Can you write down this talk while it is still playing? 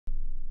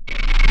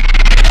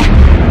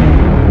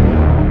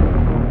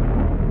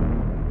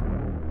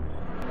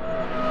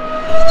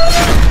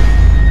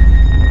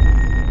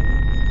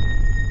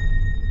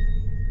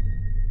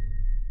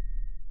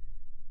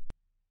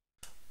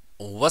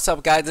What's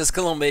up guys, this is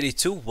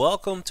BO3.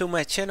 Welcome to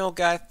my channel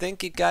guys.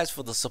 Thank you guys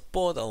for the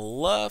support and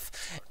love.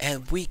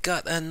 And we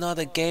got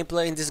another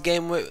gameplay in this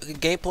game.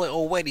 Gameplay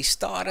already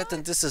started,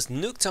 and this is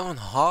NUKETOWN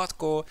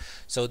Hardcore.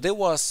 So this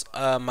was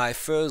my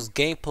first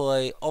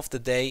gameplay of the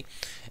day.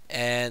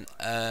 And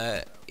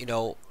and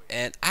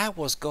I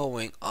was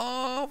going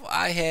off.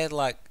 I had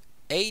like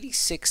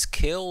 86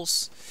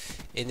 kills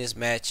in this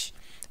match.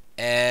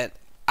 And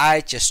I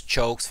just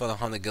choked for the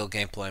 100 kill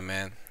gameplay,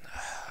 man.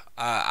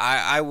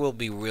 I will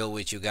be real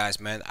with you guys,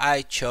 man.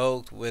 I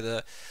choked with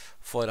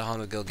for the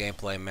 100 kill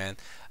gameplay, man.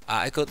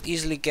 I could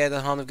easily get a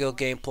 100 kill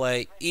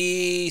gameplay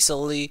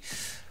easily,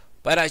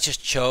 but I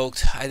just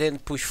choked. I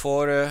didn't push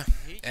further,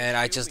 and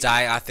I just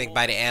died. I think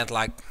by the end,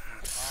 like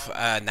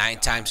 9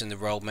 times in a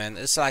row, man.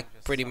 It's like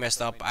pretty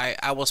messed up.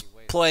 I was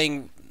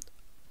playing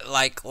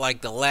like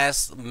the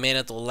last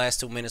minute or last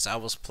 2 minutes. I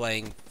was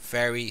playing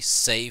very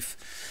safe,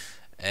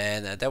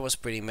 and that was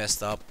pretty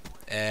messed up.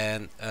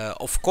 And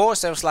of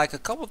course there was like a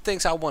couple of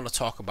things I want to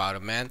talk about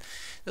it, man.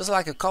 There's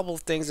like a couple of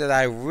things that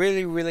I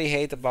really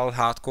hate about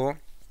hardcore,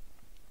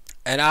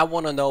 and I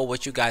want to know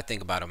what you guys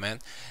think about it, man.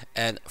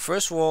 And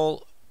first of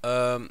all,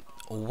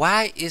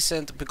 why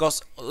isn't,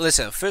 because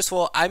listen, first of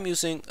all, I'm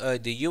using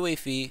the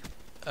UAV,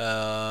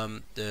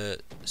 the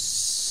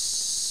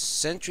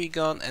sentry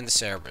gun and the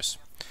Cerberus.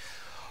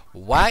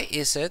 Why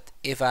is it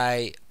if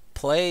I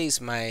place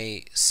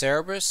my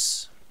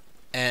Cerberus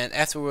and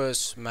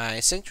afterwards my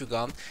sentry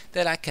gun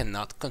that I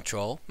cannot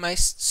control my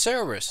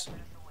Cerberus?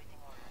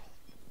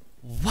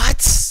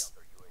 What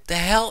the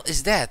hell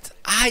is that?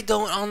 I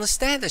don't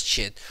understand that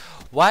shit.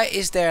 Why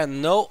is there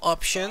no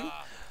option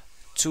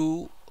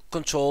to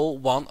control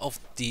one of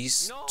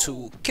these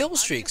two kill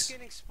streaks?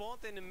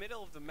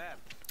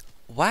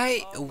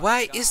 Why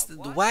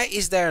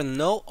is there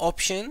no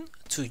option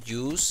to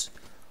use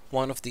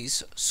one of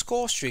these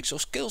score streaks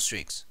or skill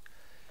streaks?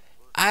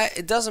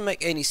 It doesn't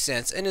make any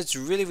sense, and it's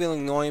really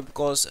annoying,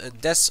 because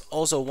that's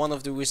also one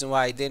of the reasons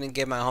why I didn't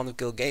get my 100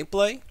 kill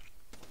gameplay,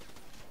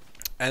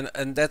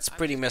 and that's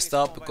pretty messed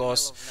up,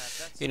 because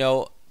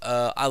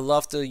I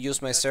love to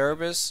use my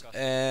Cerberus,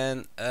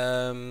 and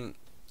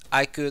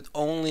I could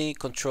only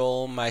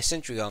control my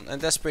sentry gun,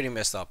 and that's pretty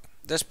messed up.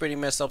 That's pretty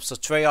messed up. So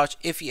Treyarch,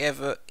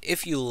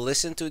 if you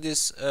listen to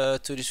this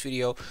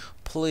video,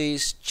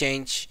 please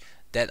change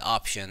that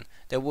option.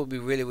 That would be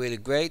really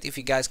great if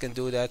you guys can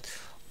do that.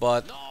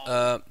 But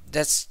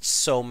that's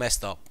so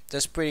messed up.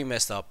 That's pretty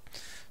messed up.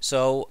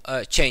 So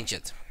change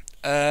it.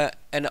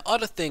 And the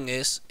other thing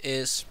is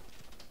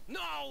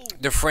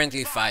the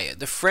friendly fire.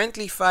 The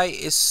friendly fire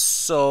is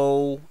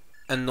so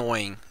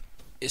annoying.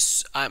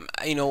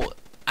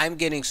 I'm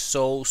getting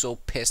so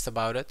pissed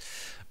about it,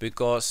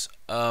 because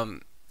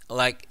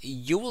like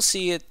you will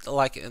see it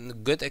like in a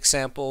good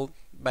example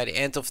by the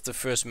end of the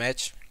first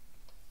match,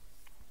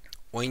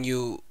 when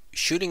you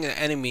shooting an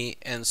enemy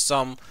and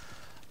some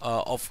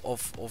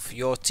of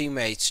your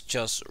teammates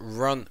just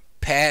run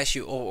past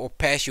you or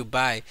pass you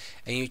by,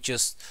 and you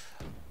just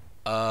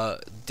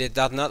did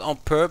that not on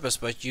purpose,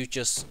 but you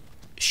just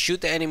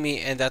shoot the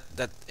enemy, and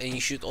and you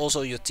shoot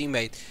also your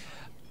teammate.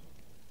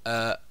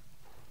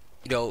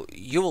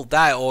 You will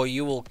die or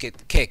you will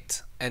get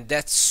kicked, and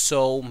that's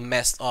so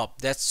messed up.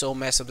 That's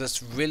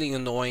really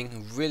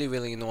annoying,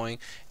 really annoying.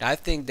 And I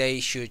think they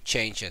should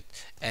change it.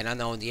 And I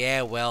know,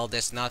 yeah, well,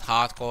 that's not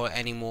hardcore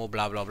anymore,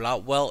 blah blah.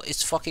 Well,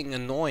 it's fucking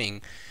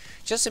annoying.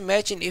 Just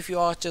imagine if you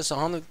are just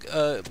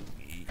 100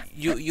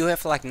 you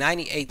have like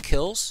 98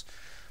 kills,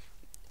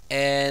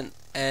 and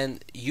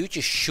you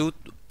just shoot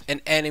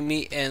an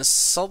enemy, and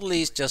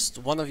suddenly it's just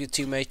one of your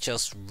teammates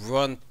just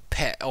run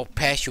or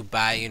pass you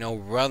by,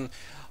 run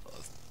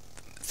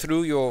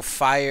through your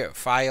fire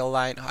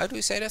line. How do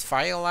you say that?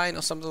 Fire line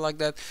or something like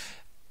that,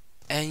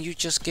 and you're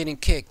just getting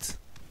kicked.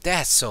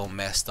 That's so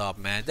messed up,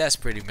 man. That's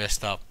pretty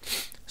messed up.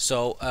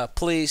 So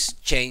please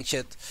change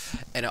it.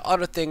 And the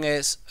other thing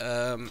is,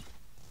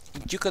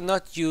 you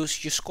cannot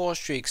use your score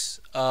streaks,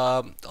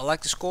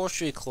 like the score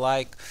streak,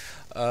 like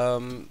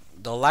the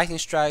lightning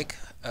strike,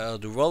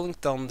 the rolling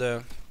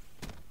thunder,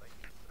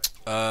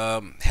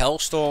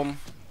 hellstorm.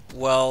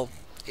 Well,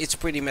 it's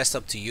pretty messed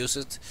up to use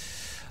it.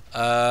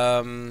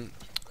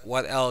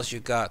 What else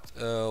you got?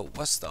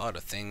 What's the other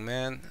thing,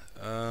 man?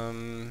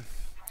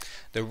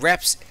 The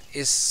reps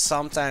is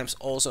sometimes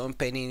also a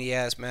pain in the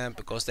ass, man,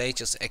 because they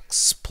just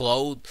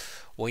explode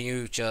when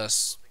you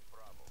just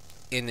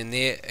in the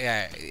near,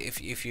 if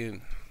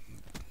you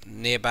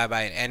nearby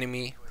by an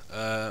enemy,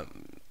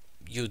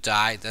 you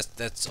die.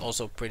 That's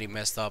also pretty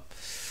messed up.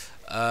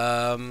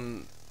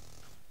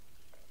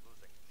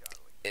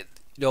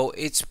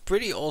 It's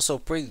pretty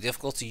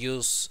difficult to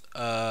use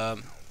the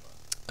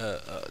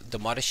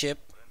mothership,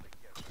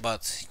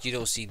 but you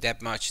don't see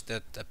that much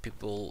that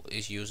people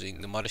is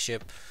using the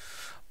mothership.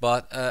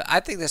 But I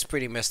think that's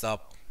pretty messed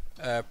up.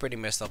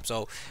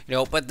 So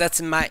but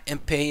that's my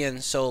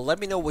opinion. So let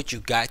me know what you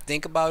guys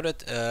think about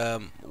it.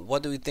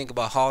 What do you think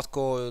about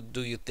hardcore?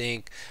 Do you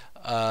think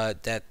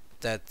that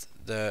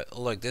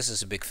look, this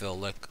is a big fill.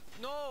 Look,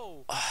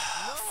 no,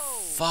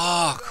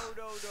 fuck.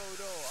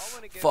 no.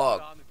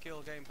 Fuck.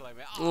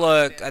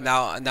 Look, and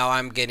now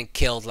I'm getting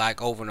killed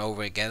like over and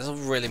over again. It's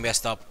really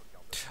messed up.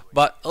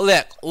 But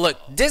look,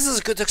 this is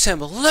a good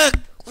example.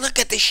 Look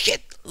at this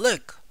shit.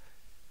 Look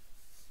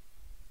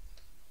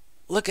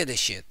at this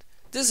shit.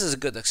 This is a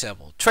good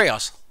example.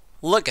 Treos,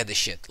 look at this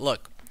shit.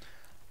 Look,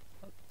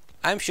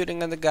 I'm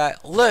shooting at the guy.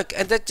 Look,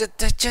 and that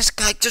just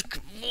guy just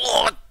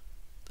what?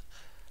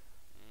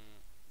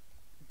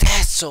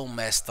 That's so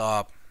messed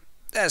up.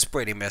 That's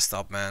pretty messed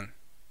up, man.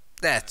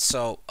 That's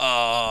so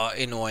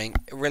annoying,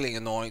 really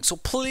annoying. So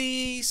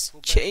please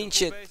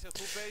change it.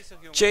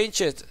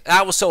 Change it.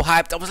 I was so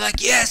hyped. I was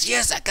like,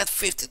 yes, I got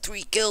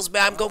 53 kills,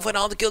 man. I'm going for an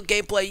 100 kill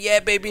gameplay,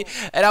 yeah, baby.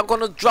 And I'm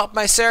gonna drop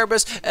my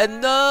Cerberus.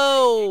 And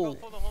no,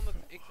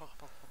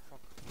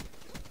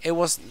 it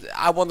was.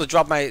 I want to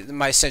drop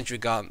my sentry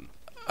gun.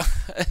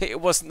 It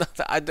was not.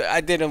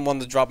 I didn't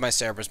want to drop my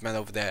Cerberus, man,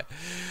 over there.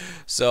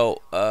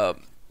 So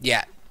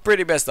yeah,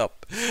 pretty messed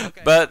up.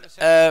 But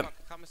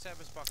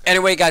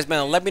anyway, guys,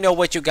 man, let me know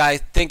what you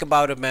guys think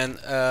about it, man.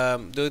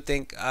 Do you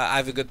think I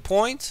have a good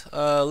point?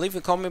 Leave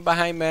a comment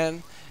behind,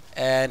 man.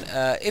 And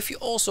if you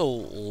also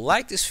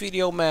like this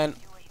video, man,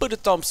 put a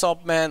thumbs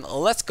up, man.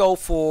 Let's go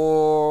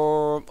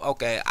for...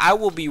 Okay, I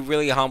will be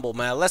really humble,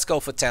 man. Let's go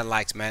for 10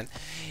 likes, man.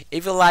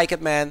 If you like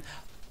it, man,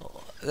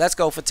 let's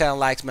go for 10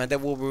 likes, man.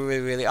 That will be really,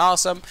 really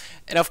awesome.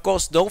 And of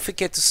course, don't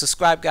forget to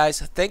subscribe,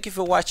 guys. Thank you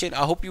for watching.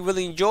 I hope you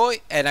really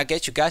enjoy. And I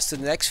get you guys to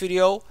the next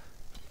video.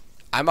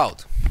 I'm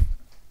out.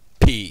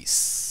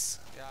 Peace.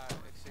 Ja, ik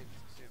zie het.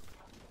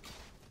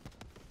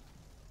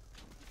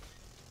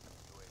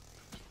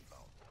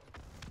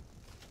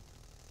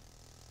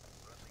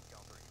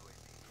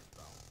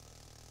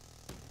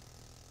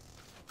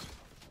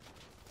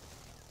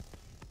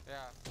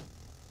 Ja.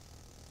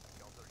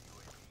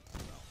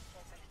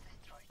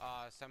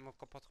 Ah, ze hebben me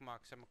kapot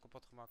gemaakt,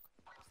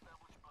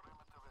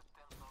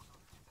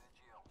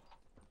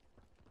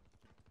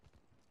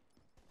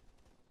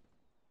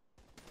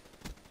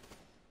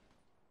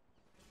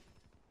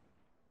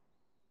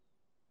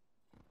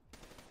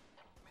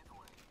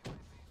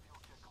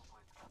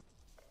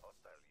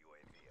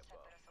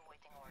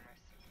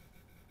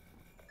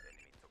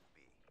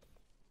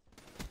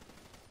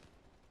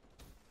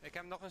 Ik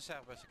heb nog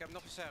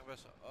een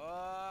Cerberus,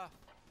 Oh.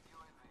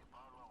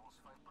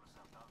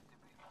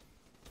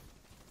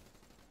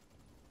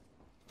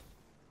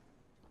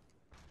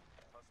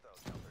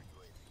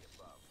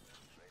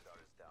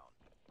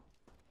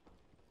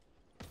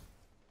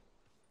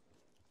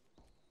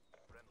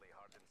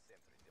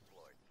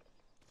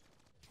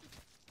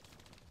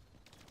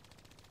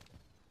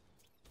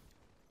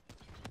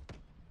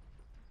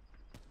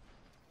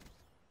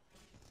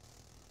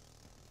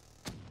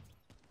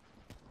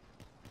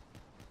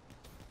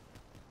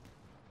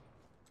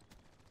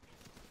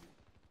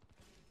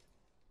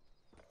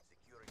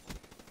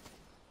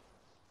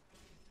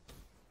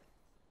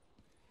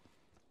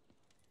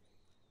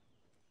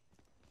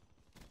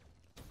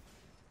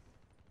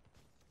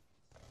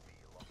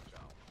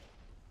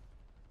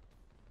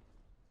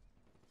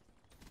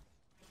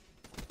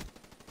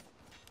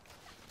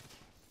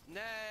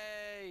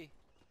 Nee!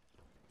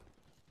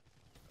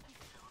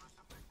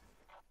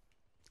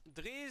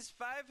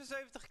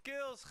 75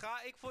 kills.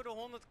 Ga ik voor de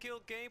 100 kill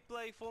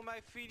gameplay voor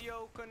mijn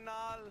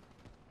videokanaal?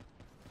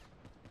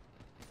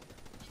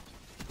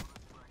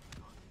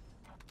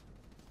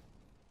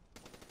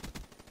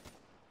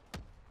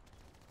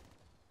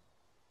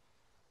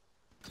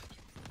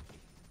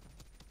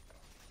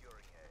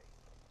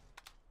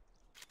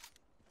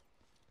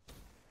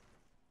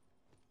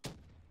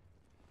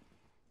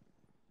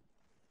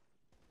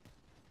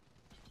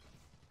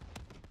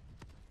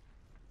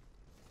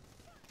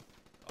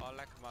 Oh,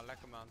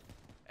 lekker man.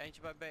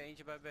 Eentje bij B.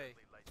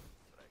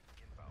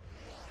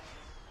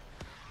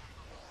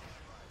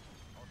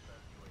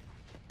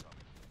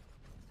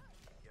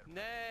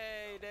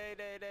 Nee.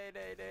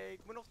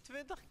 Ik moet nog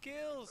 20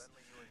 kills.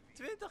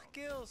 20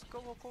 kills.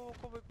 Kom,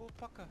 ik moet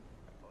pakken.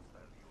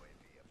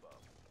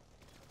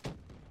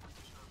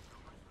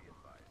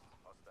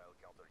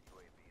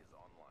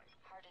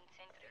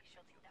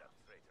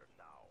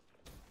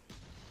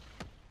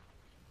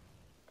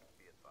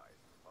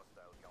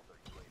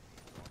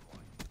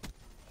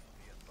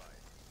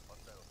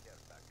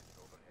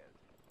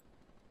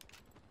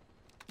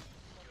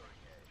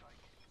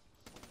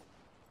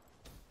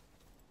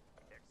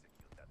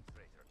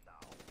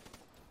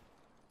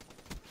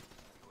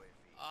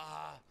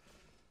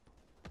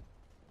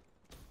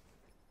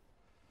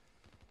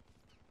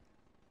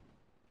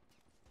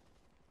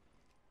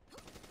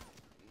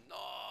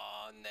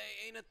 Nee,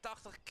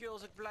 81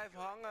 kills, ik blijf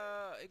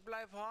hangen.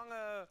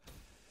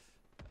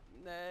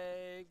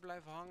 Nee, ik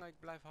blijf hangen.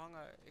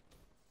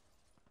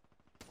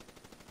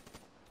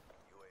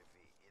 UAV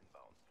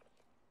inbound.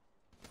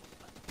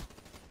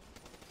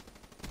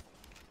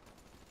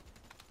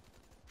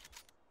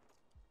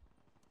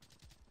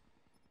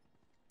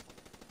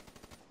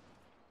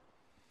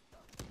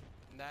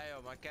 Nee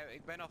joh, maar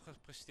ik ben al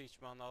geprestige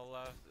man, al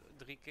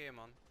 3 keer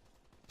man.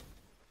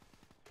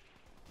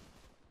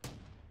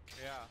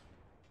 Ja.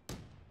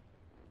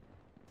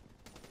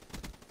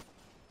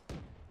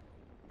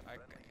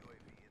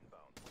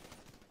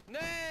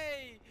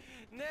 Nee!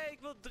 Nee,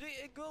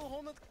 ik wil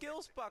 100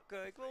 kills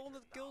pakken. Ik wil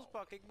 100 kills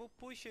pakken. Ik moet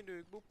pushen nu.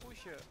 Ik moet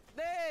pushen.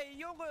 Nee,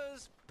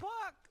 jongens!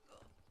 Pak!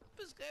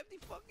 Bescherm die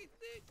fucking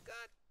ding.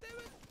 God damn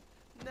it.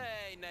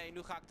 Nee, nee.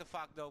 Nu ga ik te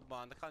vaak dood,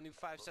 man. Ik ga nu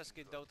 5, 6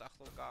 keer dood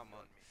achter elkaar,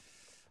 man.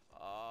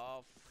 Oh,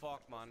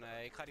 fuck, man.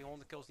 Nee, ik ga die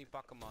 100 kills niet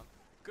pakken, man.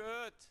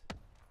 Kut!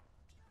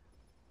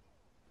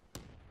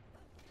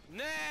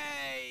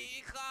 Nee!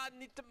 Ik ga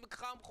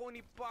hem gewoon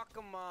niet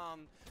pakken,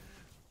 man.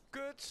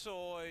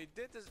 Kutzooi.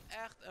 Dit is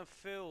echt een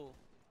fail.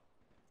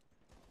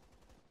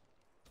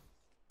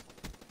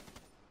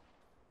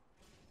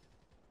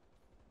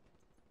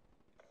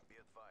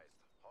 Be advised.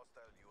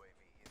 Hostile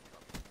UAV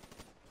incoming.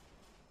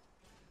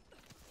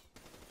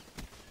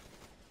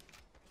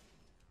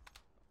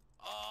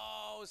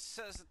 Oh,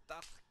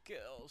 86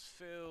 kills.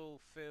 Veel,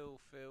 veel,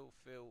 veel,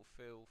 veel,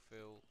 veel,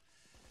 veel.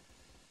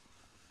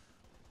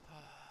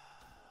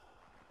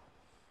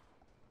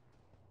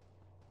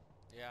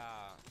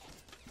 Ja.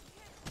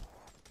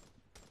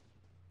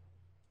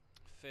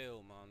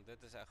 Veel, man.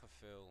 Dit is echt een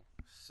veel.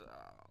 Zo,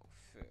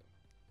 veel.